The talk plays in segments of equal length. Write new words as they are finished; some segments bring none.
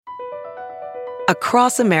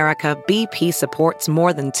Across America, BP supports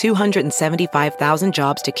more than 275,000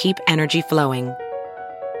 jobs to keep energy flowing.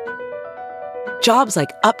 Jobs like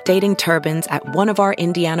updating turbines at one of our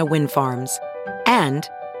Indiana wind farms and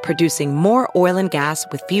producing more oil and gas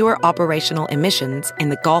with fewer operational emissions in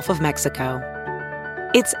the Gulf of Mexico.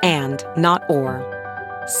 It's and, not or.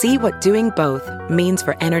 See what doing both means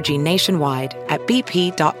for energy nationwide at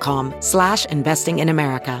bp.com/investing in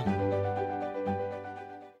America.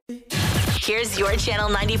 Here's your Channel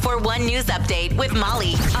 94.1 News Update with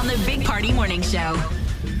Molly on the Big Party Morning Show.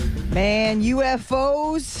 Man,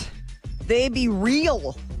 UFOs, they be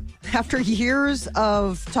real. After years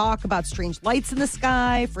of talk about strange lights in the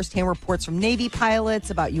sky, firsthand reports from Navy pilots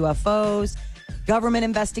about UFOs, government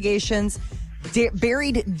investigations,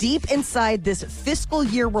 buried deep inside this fiscal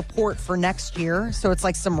year report for next year. So it's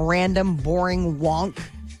like some random, boring, wonk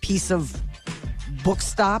piece of book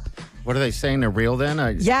stop. What are they saying? They're real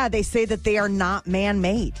then? Yeah, they say that they are not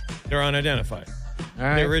man-made. They're unidentified. All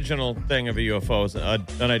right. The original thing of a UFO is an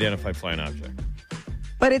unidentified flying object.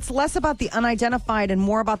 But it's less about the unidentified and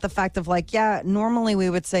more about the fact of like, yeah, normally we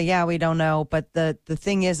would say, yeah, we don't know. But the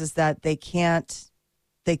thing is that they can't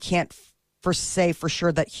say for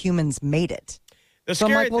sure that humans made it. The So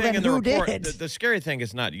I'm scary like, well, thing then in the who report, did? the scary thing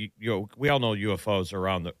is not, we all know UFOs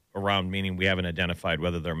are around, meaning we haven't identified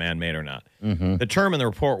whether they're man-made or not. Mm-hmm. The term in the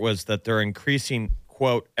report was that they're increasing,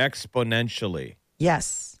 quote, exponentially.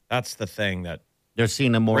 Yes. That's the thing that They're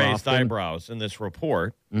seeing them more raised often. eyebrows in this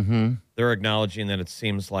report. Mm-hmm. They're acknowledging that it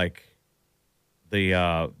seems like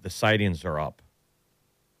the sightings are up.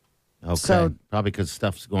 Okay. So- Probably because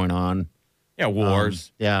stuff's going on. Yeah,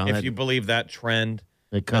 wars. Yeah, If that- you believe that trend,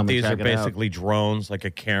 They that come these and are check it out. basically drones, like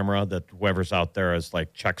a camera that whoever's out there is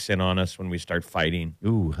like checks in on us when we start fighting.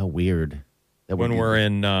 Ooh, how weird. That would When be- we're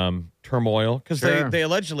in turmoil. Because Sure. they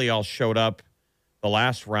allegedly all showed up the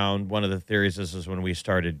last round. One of the theories is when we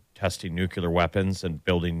started testing nuclear weapons and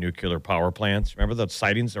building nuclear power plants. Remember those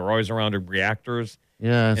sightings? They're always around reactors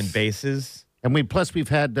Yes. and bases. And we've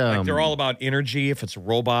had Like they're all about energy. If it's a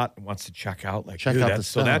robot and wants to check out, like Check dude, out that's, the so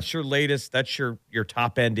stuff. that's your latest. That's your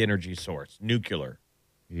top end energy source, nuclear.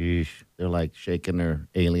 Yeesh, they're like shaking their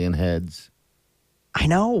alien heads. I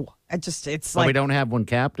know. It's Well, we like don't have one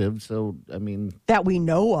captive, so I mean, that we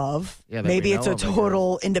know of. Yeah, that Maybe we it's know a of, I guess.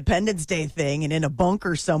 total Independence Day thing and in a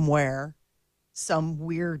bunker somewhere. Some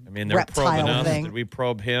weird I mean, they're probing reptile us. thing. Did we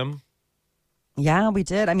probe him? Yeah, we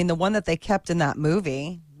did. I mean, the one that they kept in that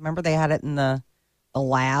movie, remember they had it in the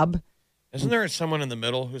lab? Isn't there someone in the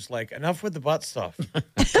middle who's like, enough with the butt stuff?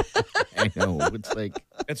 I know it's like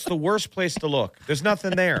It's the worst place to look. There's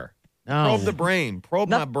nothing there. no. Probe the brain. Probe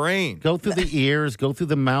my brain. Go through the ears, go through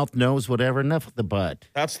the mouth, nose, whatever. Enough with the butt.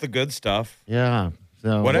 That's the good stuff. Yeah.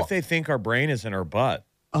 So What if they think our brain is in our butt?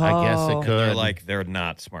 I guess it Oh, could. They're like, they're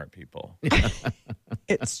not smart people.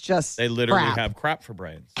 it's just They literally crap. have crap for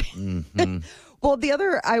brains. Mhm. Well, the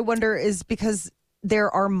other I wonder is because there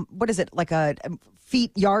are what is it like a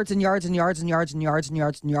feet, yards and yards and yards and yards and yards and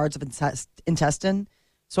yards and yards of intestine.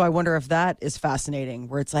 So I wonder if that is fascinating,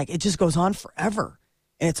 where it's like it just goes on forever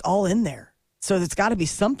and it's all in there. So it's got to be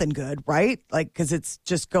something good, right? Like because it's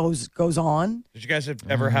just goes on. Did you guys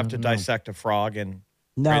ever have to dissect a frog in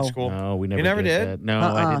No, grade school? No, we never. You never did? That. No,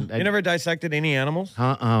 Uh-uh. I didn't. You never dissected any animals?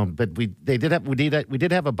 But we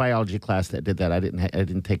did have a biology class that did that. I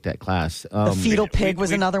didn't take that class. the fetal pig We-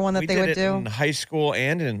 was we- another one that we they did would it do. in high school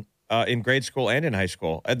and in grade school and in high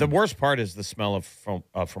school. The worst part is the smell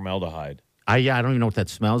of formaldehyde. I don't even know what that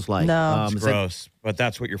smells like. No. It's is that- gross, but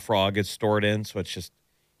that's what your frog is stored in. So it's just,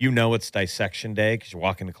 it's dissection day because you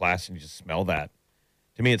walk into class and you just smell that.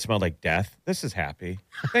 To me, it smelled like death. This is happy.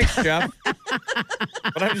 Thanks, Jeff.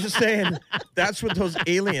 But I'm just saying, that's what those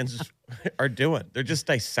aliens are doing. They're just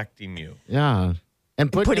dissecting you. yeah,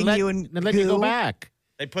 and Putting you in and let you go goo? back.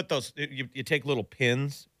 They put those, you take little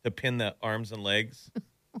pins to pin the arms and legs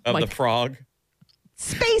Oh of the frog.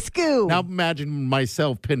 Space goo. Now imagine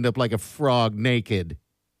myself pinned up like a frog, naked.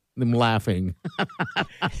 Them laughing.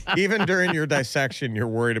 Even during your dissection, you're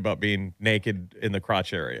worried about being naked in the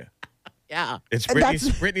crotch area. Yeah. It's That's-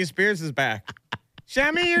 Britney Spears is back. Show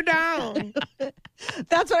me you down.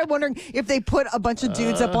 That's what I'm wondering if they put a bunch of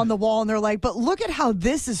dudes up on the wall and they're like, but look at how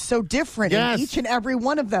this is so different Yes. in each and every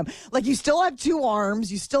one of them. Like you still have two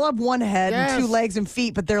arms, you still have one head and two Yes. legs and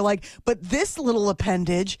feet, but they're like, but this little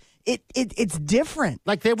appendage, it's different.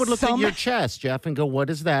 Like they would look at Some- your chest, Jeff, and go,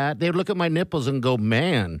 "What is that?" They would look at my nipples and go,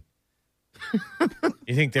 "Man."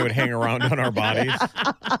 You think they would hang around on our bodies?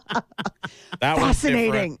 That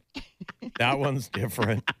Fascinating. One's different. That one's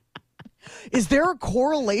different. Is there a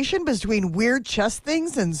correlation between weird chest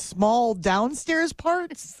things and small downstairs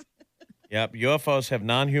parts? Yep, UFOs have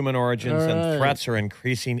non-human origins and threats are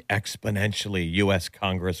increasing exponentially, U.S.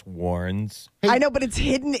 Congress warns. I know, but it's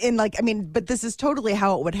hidden in but this is totally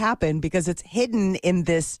how it would happen because it's hidden in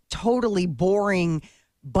this totally boring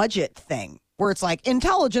budget thing where it's like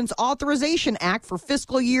Intelligence Authorization Act for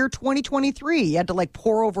fiscal year 2023. You had to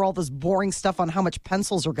pour over all this boring stuff on how much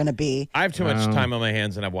pencils are going to be. I have too much time on my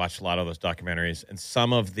hands, and I've watched a lot of those documentaries. And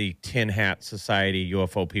some of the Tin Hat Society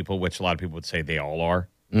UFO people, which a lot of people would say they all are,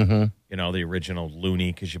 the original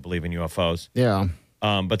loony because you believe in UFOs. Yeah.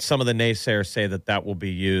 But some of the naysayers say that will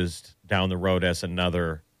be used down the road as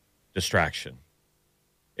another distraction.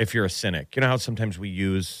 If you're a cynic. You know how sometimes we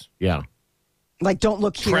use... Yeah. Don't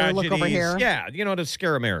look here, tragedies, look over here. Yeah, to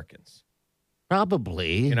scare Americans.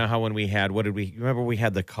 Probably. You know how when we had, remember we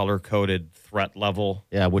had the color-coded threat level?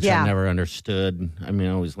 Yeah, which I never understood. I mean,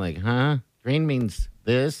 I was like, huh? Green means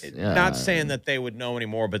this? Not saying that they would know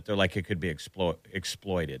anymore, but they're like it could be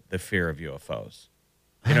exploited, the fear of UFOs.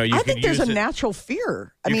 You I think there's a natural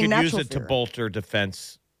fear. You can use it to bolster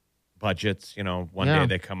defense budgets. One day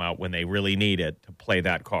they come out when they really need it to play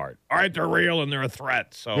that card. All right, they're real and they're a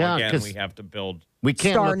threat. So again, we have to build. We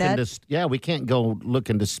can't Starnet. look into. We can't go look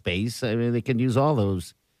into space. I mean, they can use all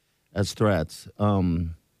those as threats.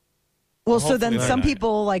 Well, so then some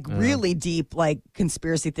people really deep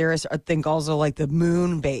conspiracy theorists think also the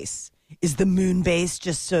moon base. Is the moon base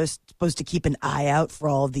just supposed to keep an eye out for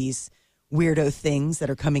all these weirdo things that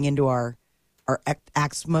are coming into our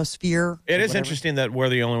atmosphere? It is interesting that we're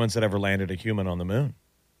the only ones that ever landed a human on the moon.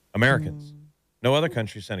 Americans. No other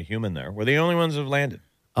country sent a human there. We're the only ones who have landed.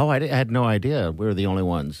 Oh, I had no idea. We were the only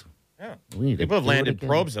ones. Yeah. We need to people have do it landed again.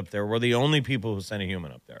 probes up there. We're the only people who sent a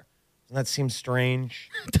human up there. Doesn't that seem strange?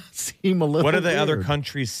 Seem a little What do the other weird.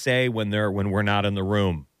 countries say when we're not in the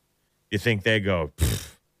room? You think they go,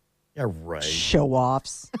 yeah, right. Show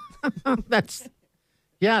offs. That's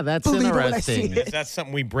Believe it when I see interesting. it. Is that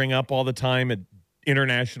something we bring up all the time at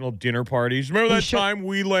international dinner parties? Remember that time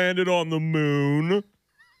we landed on the moon?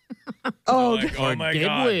 Oh, Oh my Did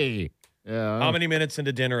God. we? Yeah. How many minutes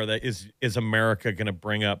into dinner is America going to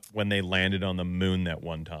bring up when they landed on the moon that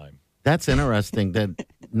one time? That's interesting that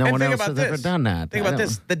no And one think else about has ever this. done that. Think I about don't-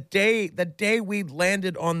 this. The day we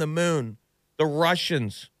landed on the moon, the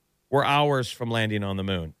Russians were hours from landing on the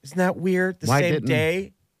moon. Isn't that weird? The Why same didn't-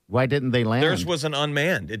 day. Why didn't they land? Theirs was an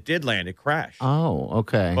unmanned. It did land. It crashed. Oh,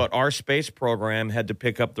 okay. But our space program had to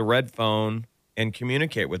pick up the red phone and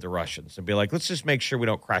communicate with the Russians and be like, let's just make sure we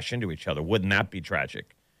don't crash into each other. Wouldn't that be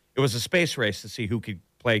tragic? It was a space race to see who could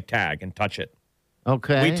play tag and touch it.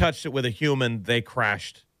 Okay. We touched it with a human. They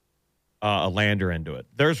crashed a lander into it.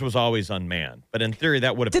 Theirs was always unmanned. But in theory,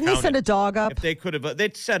 that would have didn't they send a dog up? If they could have,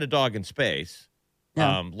 they'd sent a dog in space,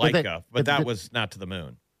 Yeah. Laika, but that but- was not to the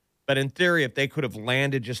moon. But in theory, if they could have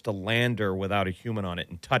landed just a lander without a human on it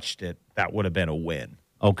and touched it, that would have been a win.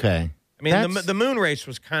 Okay. I mean, That's- the moon race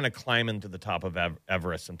was kind of climbing to the top of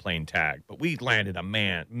Everest and playing tag, but we landed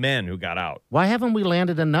men who got out. Why haven't we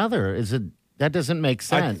landed another? That doesn't make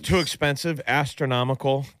sense. Too expensive,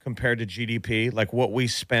 astronomical compared to GDP. Like what we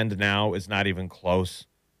spend now is not even close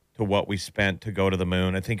to what we spent to go to the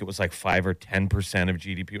moon. I think it was 5 or 10% of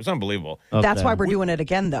GDP. It was unbelievable. That's Okay. why we're doing it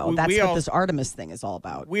again, though. we- That's we what all- this Artemis thing is all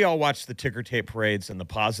about. We all watched the ticker tape parades and the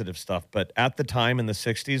positive stuff, but at the time in the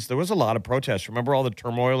 60s, there was a lot of protests. Remember all the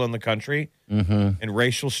turmoil in the country and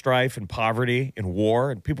racial strife and poverty and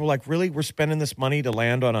war? And people were like, really? We're spending this money to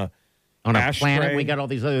land on a ashtray? planet, we got all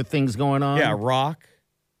these other things going on. Yeah, rock.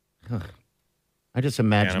 I just Man,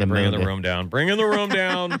 imagine I'm bringing moon. the room down. Bringing the room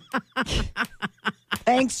down.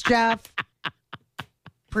 Thanks, Jeff.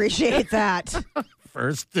 Appreciate that.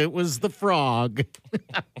 First, it was the frog.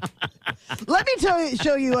 Let me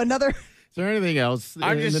show you another. Is there anything else?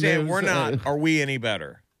 I'm in just the saying, news? we're not. Are we any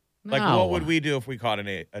better? Like, No. what would we do if we caught an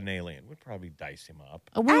alien? We'd probably dice him up.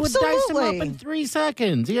 We would dice him Absolutely. up in 3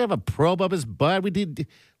 seconds. You have a probe up his butt.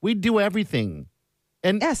 We'd do everything.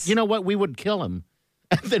 And Yes. you know what? We would kill him.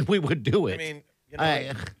 And then we would do it. I mean, you know,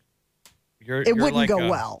 I- It wouldn't go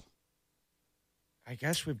well. I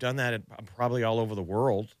guess we've done that probably all over the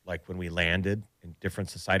world. Like when we landed and different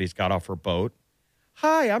societies got off our boat.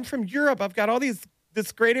 Hi, I'm from Europe. I've got all this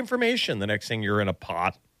great information. The next thing you're in a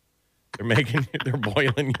pot. They're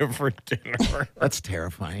boiling you for dinner. That's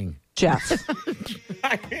terrifying. Jeff.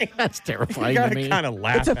 I mean, That's you terrifying got to to me. kind of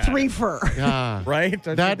laugh It's a at it, threefer. Ah. right?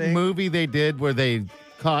 Don't you That think? movie they did where they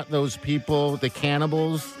caught those people, the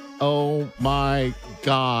cannibals. Oh my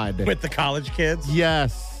God. With the college kids.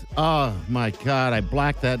 Yes. Oh my God. I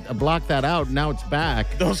blocked that out. Now it's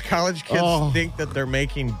back. Those college kids Oh. think that they're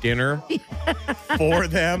making dinner for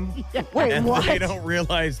them. Wait, And what? they don't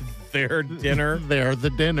realize their dinner. They're the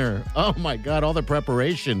dinner. Oh, my God. All the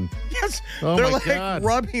preparation. Yes. Oh, they're my like God.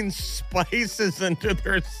 rubbing spices into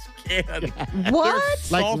their skin. What?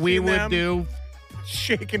 Like we Salting would them. do.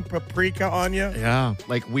 Shaking paprika on you. Yeah,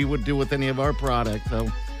 like we would do with any of our products. So,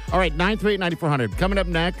 all right, 938-9400. Coming up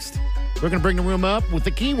next, we're going to bring the room up with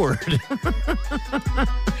the keyword.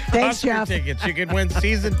 Thanks, Oscar Jeff. tickets. You can win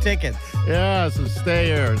season tickets. Yeah, so stay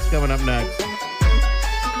here. It's coming up next.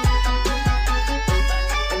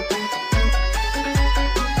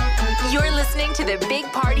 You're listening to the Big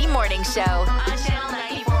Party Morning Show on Channel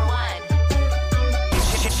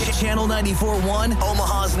 94.1. Channel 94.1,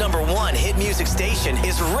 Omaha's #1 hit music station,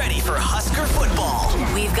 is ready for Husker football.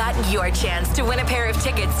 We've got your chance to win a pair of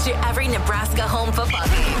tickets to every Nebraska home football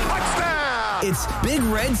game. It's Big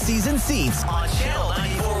Red season seats on Channel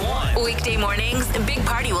 94.1. Weekday mornings, Big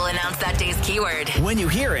Party will announce that day's keyword. When you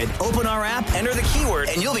hear it, open our app, enter the keyword,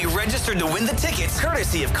 and you'll be registered to win the tickets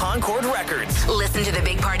courtesy of Concord Records. Listen to the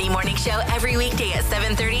Big Party Morning Show every weekday at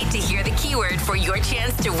 7:30 to hear the keyword for your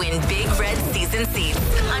chance to win Big Red season seats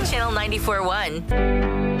on Channel 94.1.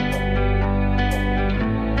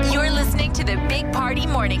 You're listening to the Big Party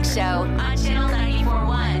Morning Show on Channel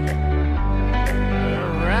 94.1.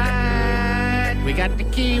 All right, we got the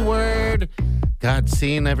keyword. God,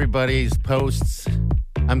 seeing everybody's posts,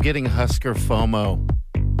 I'm getting Husker FOMO.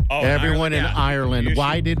 Oh, Everyone in yeah. Ireland, You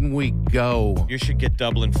why didn't we go? You should get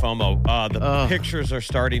Dublin FOMO. The pictures are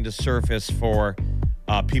starting to surface for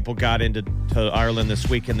people got into Ireland this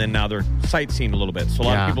week, and then now they're sightseeing a little bit. So a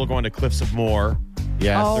lot of people are going to Cliffs of Moher.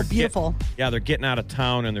 Yes. Oh, beautiful. They're getting out of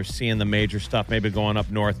town, and they're seeing the major stuff, maybe going up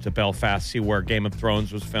north to Belfast, see where Game of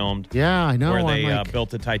Thrones was filmed, Yeah, I know. where they I'm like, built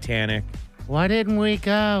the Titanic. why didn't we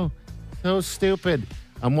go? So stupid.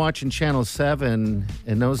 I'm watching Channel 7,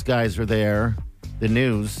 and those guys are there, the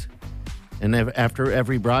news. And after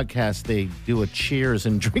every broadcast, they do a cheers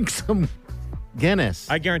and drink some Guinness.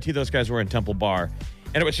 I guarantee those guys were in Temple Bar.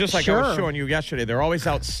 And it was just like I was Sure. showing you yesterday. They're always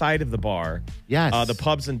outside of the bar. Yes. The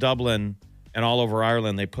pubs in Dublin and all over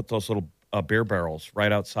Ireland, they put those little beer barrels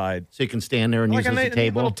right outside. So you can stand there and use it as a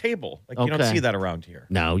table? little table. Like you don't Okay. see that around here.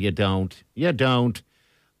 No, you don't. You don't.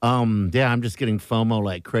 Yeah, I'm just getting FOMO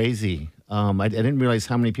like crazy. I didn't realize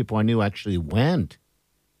how many people I knew actually went.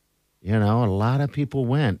 You know, a lot of people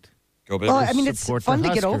went. Go Well, I mean, it's Support the fun to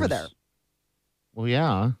get over Huskers. there. Well,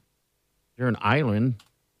 yeah. You're an island,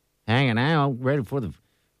 hanging out, ready for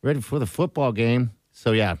the football game.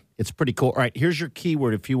 So yeah, it's pretty cool. All right, here's your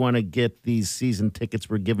keyword if you want to get these season tickets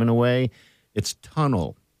we're giving away. It's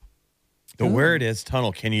tunnel. The word is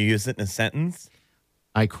tunnel. Can you use it in a sentence?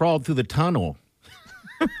 I crawled through the tunnel.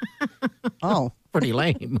 Oh, Pretty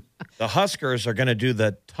lame. The Huskers are going to do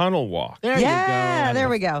the tunnel walk. There yeah, you go. there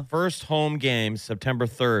we go. First home game, September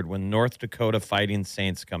 3rd, when North Dakota Fighting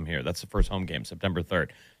Saints come here. That's the first home game, September 3rd.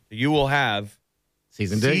 You will have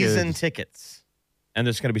Season tickets. And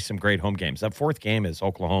there's going to be some great home games. That fourth game is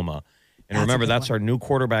Oklahoma. And That's a remember, good that's one. our new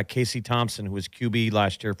quarterback, Casey Thompson, who was QB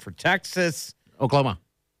last year for Texas. Oklahoma.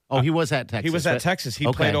 Oh, he was at Texas. He was at right? Texas. He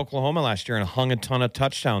Okay. played Oklahoma last year and hung a ton of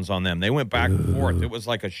touchdowns on them. They went back and forth. It was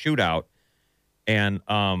like a shootout. And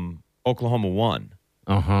Oklahoma won.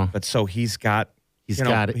 Uh-huh. But so he's got He's you know,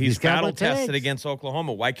 got it. He's He's got battle what it tested takes. against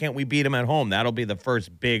Oklahoma. Why can't we beat him at home? That'll be the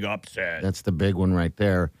first big upset. That's the big one right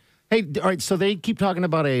there. Hey, all right, so they keep talking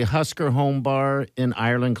about a Husker home bar in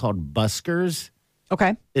Ireland called Buskers.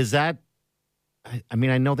 Okay. Is that, I mean,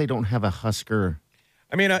 I know they don't have a Husker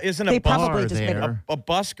I mean, isn't They a bus, probably bar just made there. a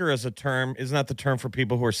busker is a term? Isn't that the term for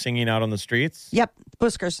people who are singing out on the streets? Yep.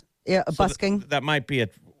 Buskers. Yeah, So busking. that might be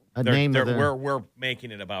A name of the- we're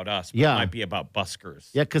making it about us. But Yeah. It might be about buskers.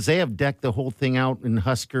 Yeah, because they have decked the whole thing out in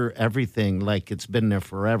Husker everything like it's been there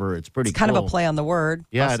forever. It's pretty It's kind cool. of a play on the word.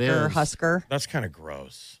 Yeah, it Busker, is. Husker. That's kind of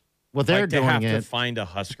gross. Well, they're like they doing have to it. find a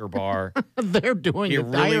Husker bar. They're doing You it.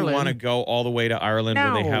 really Ireland. want to go all the way to Ireland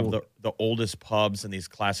where they have No. the oldest pubs and these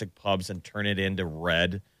classic pubs and turn it into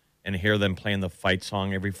red and hear them playing the fight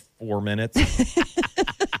song every 4 minutes?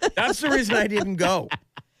 That's the reason I didn't go.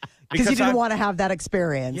 Because you didn't I- want to have that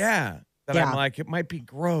experience. Yeah. That Yeah. I'm like, it might be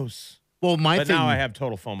gross. Well, my But thing. now I have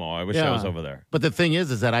total FOMO. I wish I was over there. But the thing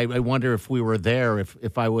is that I wonder if we were there,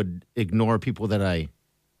 if I would ignore people that I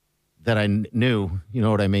knew. You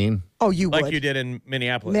know what I mean? Oh, you Like would. you did in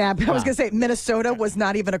Minneapolis. Yeah, I was going to say Minnesota was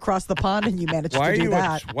not even across the pond, and you managed Why to are do you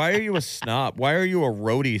that. why are you a snob? Why are you a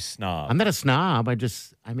roadie snob? I'm not a snob. I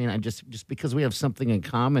just because we have something in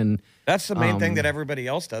common. That's the main thing that everybody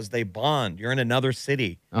else does. They bond. You're in another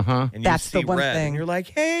city. Uh-huh. And That's you the see one red, thing. and you're like,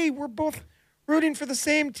 hey, we're both rooting for the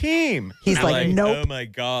same team. He's And you're like, nope. Oh my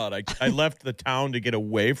God, I left the town to get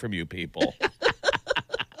away from you people.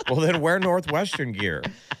 Well, then wear Northwestern gear.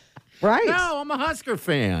 Right. No, I'm a Husker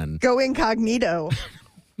fan. Go incognito.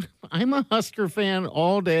 I'm a Husker fan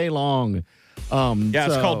all day long. Yeah,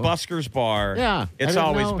 it's called Busker's Bar. Yeah, It's I didn't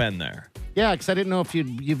always know. been there. Yeah, because I didn't know if you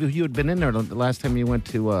had been in there the last time you went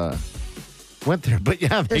there. But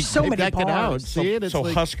yeah, There's so they many deck it out. bars. See it? It's So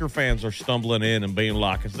like, Husker fans are stumbling in and being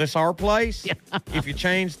like, is this our place? Yeah. If you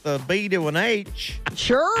change the B to an H,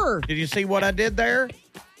 Sure. did you see what I did there?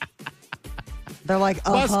 They're like,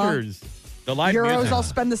 Buskers. The live Euros music. all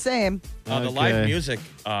spend the same. The live music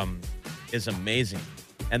is amazing.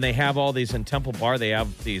 And they have all these in Temple Bar. They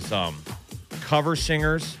have these cover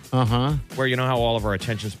singers where you know how all of our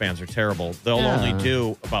attention spans are terrible. They'll only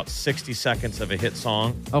do about 60 seconds of a hit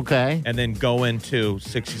song Okay. and then go into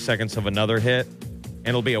 60 seconds of another hit. And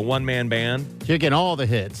it'll be a one-man band. You're getting all the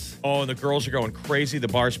hits. Oh, and the girls are going crazy. The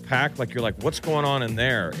bar's packed. Like, you're like, what's going on in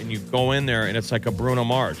there? And you go in there, and it's like a Bruno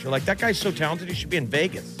Mars. You're like, that guy's so talented, he should be in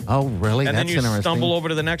Vegas. Oh, really? And That's then you interesting. stumble over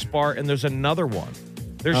to the next bar, and there's another one.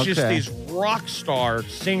 There's just Okay. these rock star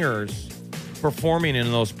singers performing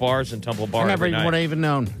in those bars in Temple Bar I never every night. would have even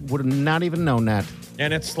known. Would have not even known that.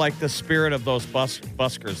 And it's like the spirit of those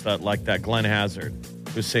buskers that like that Glenn Hazard,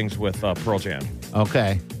 who sings with Pearl Jam.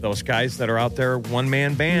 Okay. Those guys that are out there,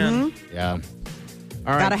 one-man band. Yeah.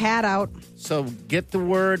 All right. Got a hat out. So get the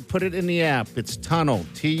word, put it in the app. It's Tunnel,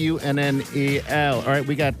 Tunnel. All right,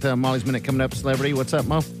 we got Molly's Minute coming up. Celebrity, what's up,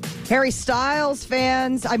 Mo? Harry Styles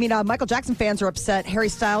fans, Michael Jackson fans are upset. Harry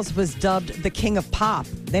Styles was dubbed the king of pop.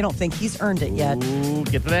 They don't think he's earned it yet. Ooh,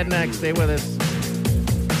 get to that next. Stay with us.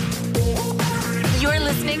 You're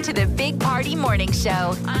listening to the Big Party Morning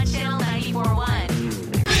Show on Channel 94.1.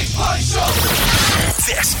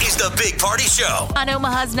 This is the Big Party Show. On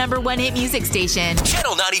Omaha's #1 hit music station.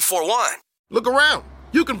 Channel 94.1. Look around.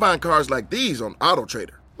 You can find cars like these on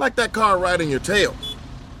AutoTrader, like that car right in your tail.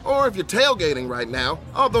 Or if you're tailgating right now,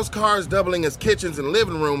 all those cars doubling as kitchens and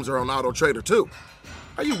living rooms are on AutoTrader too.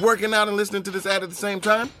 Are you working out and listening to this ad at the same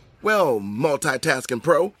time? Well, multitasking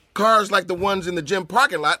pro, cars like the ones in the gym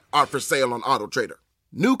parking lot are for sale on AutoTrader.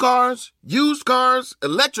 New cars, used cars,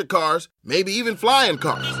 electric cars, maybe even flying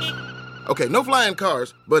cars. Okay, no flying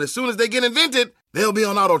cars, but as soon as they get invented, they'll be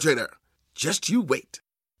on AutoTrader. Just you wait.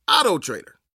 AutoTrader.